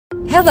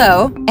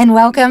Hello, and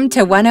welcome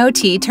to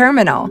 1OT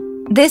Terminal.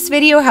 This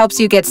video helps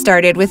you get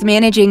started with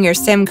managing your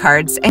SIM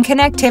cards and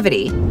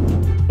connectivity.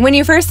 When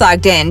you first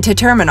logged in to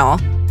Terminal,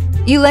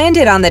 you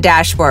landed on the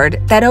dashboard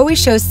that always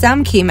shows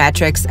some key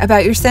metrics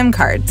about your SIM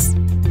cards.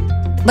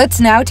 Let's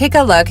now take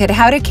a look at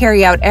how to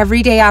carry out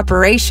everyday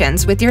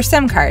operations with your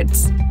SIM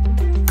cards.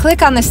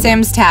 Click on the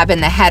SIMs tab in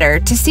the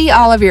header to see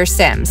all of your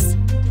SIMs.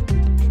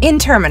 In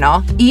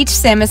Terminal, each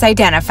SIM is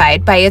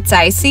identified by its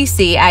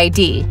ICC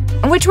ID,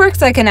 which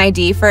works like an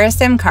ID for a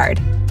SIM card.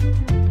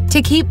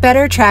 To keep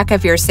better track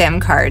of your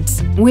SIM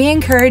cards, we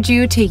encourage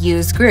you to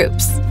use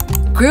groups.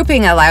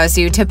 Grouping allows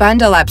you to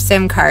bundle up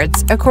SIM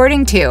cards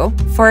according to,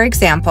 for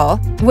example,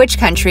 which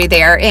country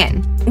they are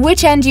in,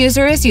 which end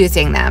user is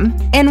using them,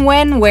 and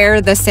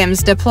where the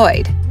SIM's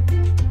deployed.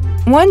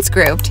 Once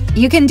grouped,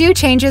 you can do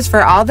changes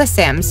for all the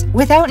SIMs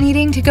without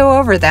needing to go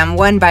over them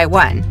one by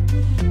one.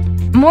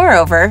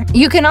 Moreover,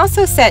 you can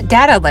also set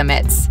data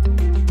limits.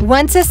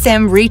 Once a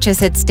SIM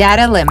reaches its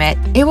data limit,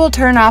 it will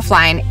turn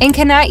offline and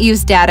cannot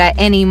use data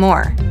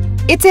anymore.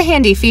 It's a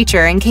handy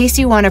feature in case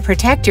you want to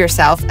protect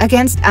yourself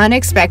against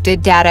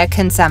unexpected data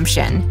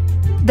consumption.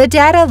 The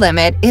data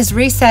limit is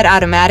reset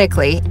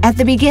automatically at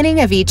the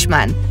beginning of each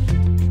month.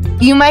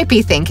 You might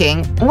be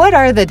thinking, what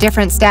are the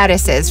different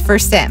statuses for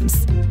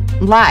SIMs?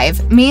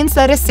 Live means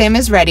that a SIM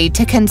is ready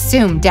to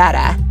consume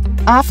data.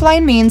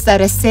 Offline means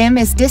that a SIM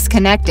is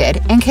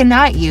disconnected and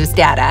cannot use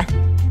data.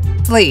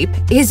 Sleep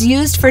is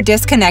used for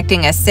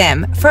disconnecting a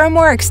SIM for a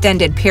more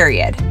extended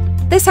period.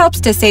 This helps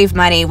to save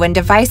money when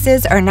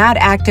devices are not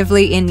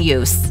actively in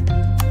use.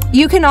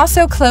 You can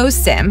also close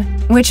SIM,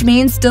 which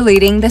means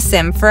deleting the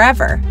SIM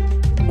forever.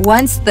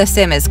 Once the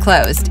SIM is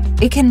closed,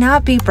 it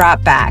cannot be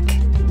brought back.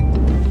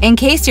 In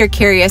case you're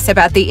curious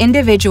about the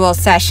individual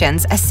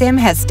sessions a SIM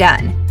has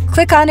done,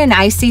 click on an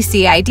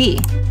ICC ID.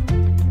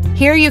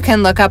 Here you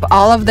can look up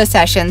all of the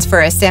sessions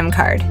for a SIM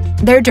card,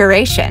 their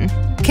duration,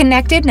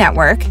 connected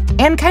network,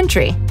 and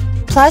country,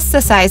 plus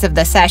the size of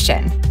the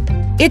session.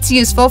 It's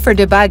useful for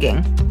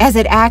debugging, as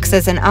it acts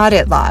as an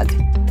audit log.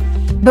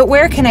 But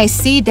where can I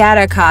see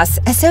data costs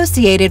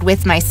associated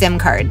with my SIM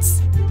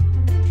cards?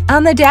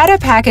 On the Data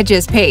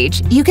Packages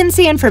page, you can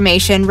see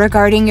information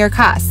regarding your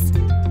costs.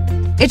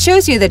 It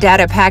shows you the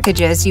data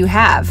packages you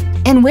have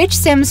and which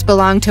SIMs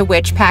belong to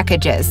which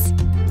packages.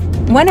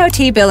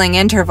 1OT billing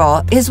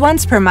interval is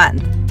once per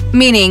month,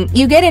 meaning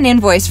you get an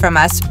invoice from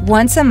us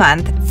once a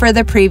month for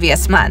the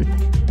previous month.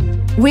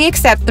 We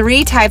accept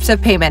 3 types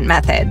of payment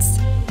methods,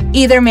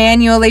 either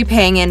manually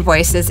paying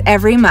invoices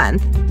every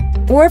month,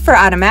 or for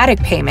automatic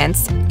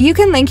payments, you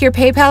can link your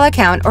PayPal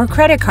account or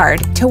credit card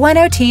to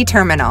 1OT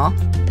Terminal.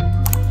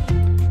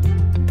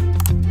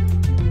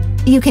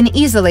 You can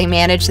easily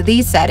manage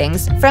these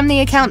settings from the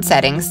account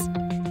settings.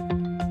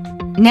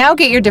 Now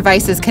get your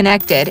devices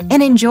connected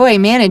and enjoy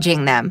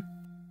managing them.